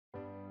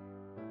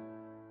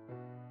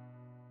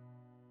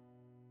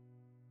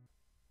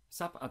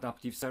SAP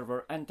Adaptive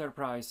Server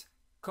Enterprise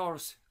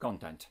course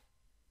content.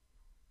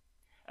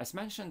 As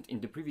mentioned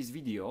in the previous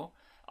video,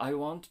 I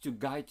want to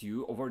guide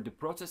you over the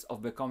process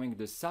of becoming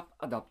the SAP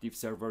Adaptive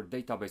Server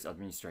Database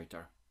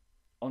Administrator.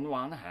 On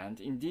one hand,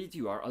 indeed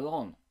you are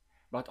alone,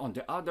 but on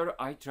the other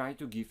I try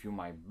to give you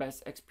my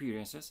best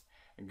experiences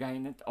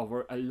gained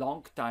over a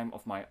long time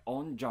of my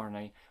own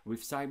journey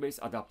with Sybase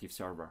Adaptive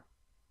Server.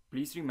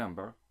 Please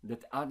remember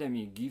that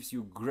Udemy gives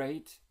you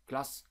great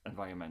class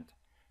environment.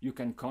 You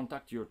can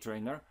contact your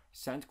trainer,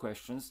 send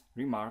questions,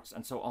 remarks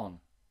and so on.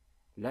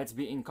 Let's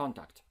be in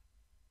contact.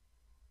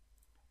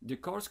 The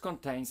course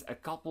contains a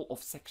couple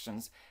of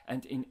sections,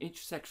 and in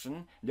each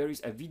section there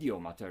is a video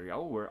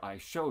material where I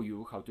show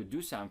you how to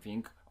do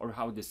something or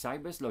how the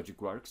Sybase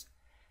logic works.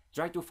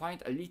 Try to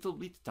find a little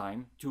bit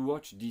time to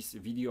watch this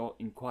video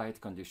in quiet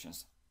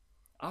conditions.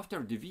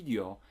 After the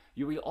video,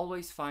 you will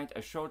always find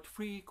a short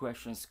 3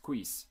 questions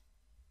quiz.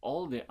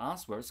 All the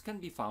answers can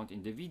be found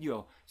in the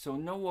video, so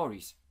no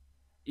worries.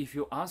 If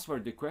you answer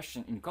the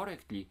question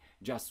incorrectly,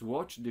 just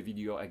watch the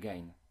video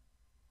again.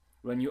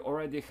 When you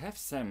already have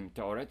some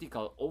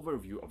theoretical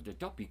overview of the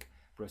topic,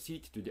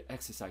 proceed to the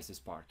exercises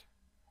part.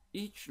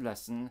 Each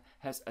lesson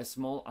has a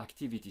small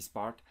activities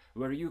part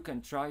where you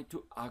can try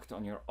to act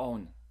on your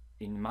own.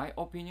 In my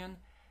opinion,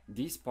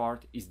 this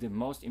part is the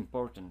most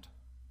important.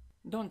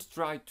 Don't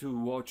try to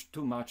watch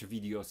too much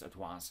videos at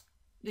once.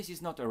 This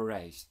is not a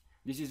race.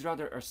 This is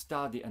rather a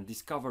study and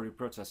discovery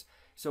process,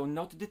 so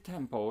not the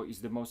tempo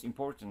is the most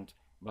important,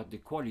 but the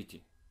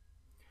quality.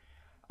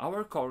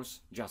 Our course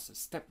just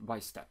step by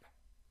step.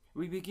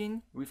 We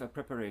begin with a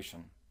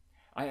preparation.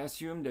 I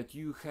assume that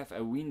you have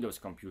a Windows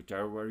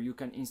computer where you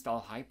can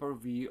install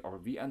Hyper-V or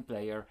VM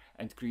Player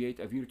and create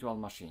a virtual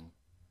machine.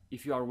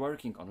 If you are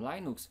working on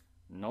Linux,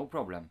 no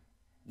problem.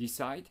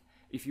 Decide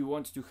if you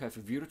want to have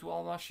a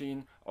virtual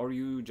machine or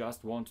you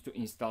just want to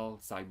install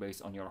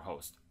Sybase on your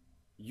host.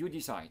 You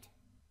decide.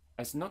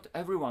 As not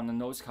everyone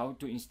knows how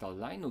to install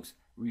Linux,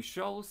 we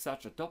show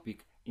such a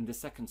topic in the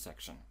second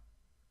section.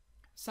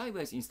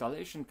 Sybase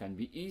installation can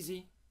be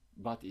easy,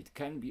 but it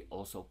can be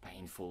also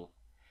painful.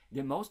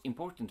 The most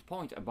important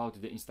point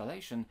about the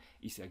installation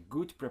is a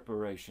good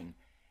preparation.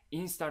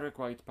 Install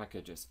required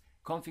packages,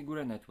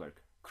 configure a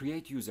network,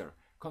 create user,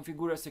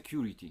 configure a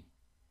security.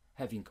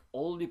 Having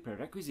all the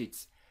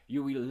prerequisites,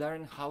 you will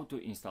learn how to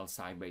install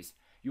Sybase.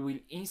 You will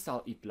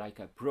install it like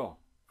a pro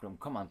from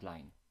command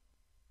line.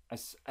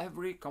 As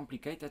every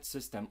complicated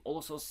system,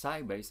 also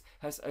Sybase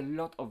has a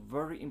lot of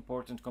very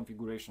important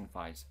configuration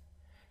files.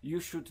 You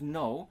should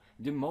know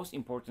the most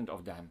important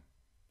of them.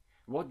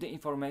 What the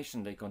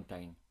information they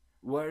contain,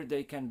 where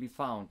they can be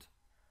found,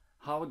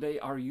 how they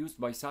are used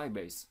by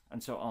Sybase,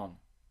 and so on.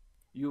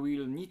 You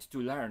will need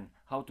to learn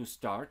how to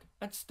start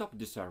and stop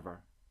the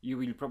server. You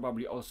will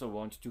probably also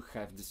want to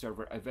have the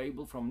server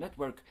available from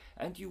network,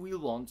 and you will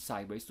want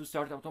Sybase to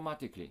start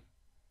automatically.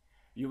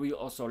 You will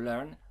also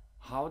learn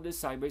how the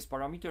Sybase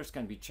parameters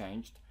can be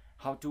changed,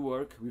 how to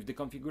work with the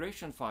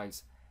configuration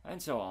files, and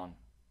so on.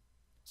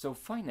 So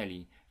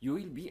finally, you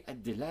will be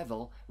at the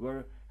level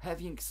where,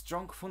 having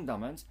strong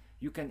fundamentals,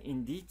 you can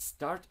indeed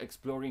start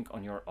exploring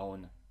on your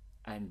own.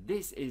 And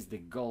this is the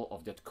goal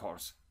of that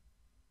course.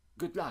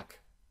 Good luck!